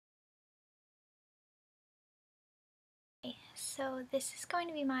So this is going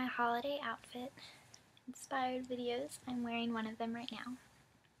to be my holiday outfit inspired videos. I'm wearing one of them right now.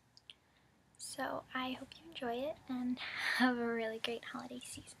 So I hope you enjoy it and have a really great holiday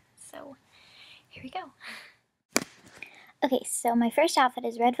season. So here we go. Okay, so my first outfit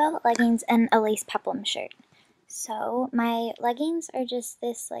is red velvet leggings and a lace peplum shirt. So my leggings are just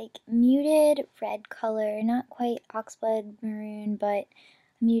this like muted red color, not quite oxblood maroon, but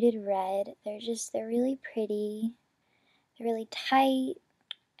muted red. They're really pretty. They're really tight.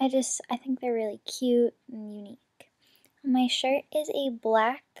 I think they're really cute and unique. My shirt is a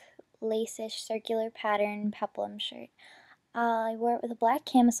black lace-ish circular pattern peplum shirt. I wore it with a black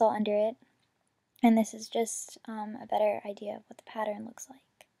camisole under it, and this is just a better idea of what the pattern looks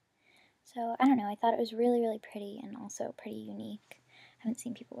like. So I don't know, I thought it was really pretty and also pretty unique. I haven't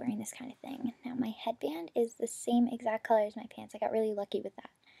seen people wearing this kind of thing. Now my headband is the same exact color as my pants. I got really lucky with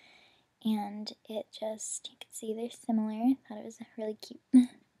that. And it just, you can see they're similar. I thought it was really cute.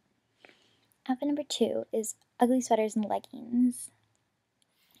 Outfit number 2 is ugly sweaters and leggings.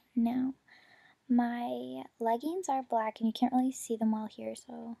 Now, my leggings are black and you can't really see them well here,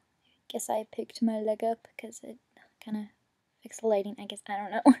 so I guess I picked my leg up because it kind of fixed the lighting, I guess, I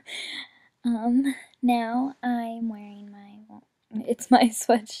don't know. Now I'm wearing it's my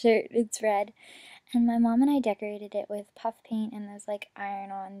sweatshirt, it's red, and my mom and I decorated it with puff paint and those like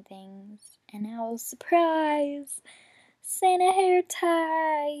iron-on things, and now, surprise! Santa hair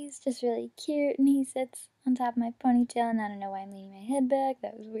ties! Just really cute, and he sits on top of my ponytail, and I don't know why I'm leaning my head back,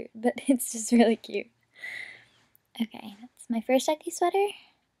 that was weird, but it's just really cute. Okay, that's my first ugly sweater,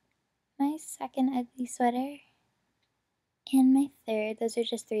 my second ugly sweater, and my third. Those are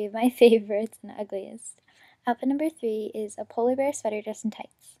just 3 of my favorites and ugliest. Outfit number 3 is a polar bear sweater dress and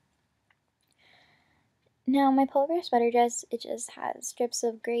tights. Now, my polar bear sweater dress, it just has strips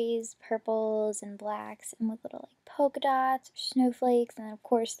of grays, purples, and blacks, and with little like polka dots or snowflakes, and then of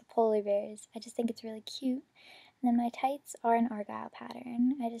course the polar bears. I just think it's really cute. And then my tights are an argyle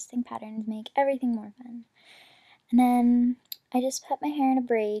pattern. I just think patterns make everything more fun. And then I just put my hair in a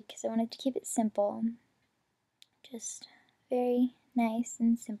braid because I wanted to keep it simple. Just very nice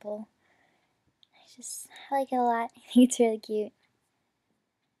and simple. I like it a lot. I think it's really cute.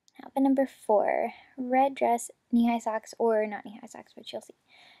 Outfit number 4, red dress, knee-high socks, or not knee-high socks, which you'll see.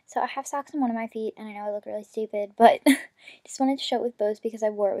 So I have socks on one of my feet, and I know I look really stupid, but just wanted to show it with both because I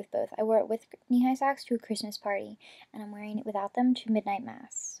wore it with both. I wore it with knee-high socks to a Christmas party, and I'm wearing it without them to midnight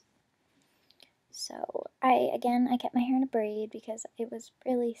mass. So I kept my hair in a braid because it was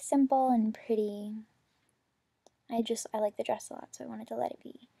really simple and pretty. I like the dress a lot, so I wanted to let it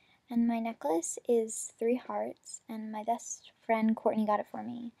be. And my necklace is 3 hearts, and my best friend Courtney got it for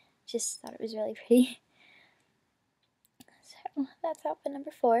me. Just thought it was really pretty. So that's outfit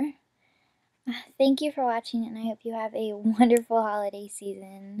number 4. Thank you for watching, and I hope you have a wonderful holiday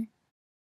season.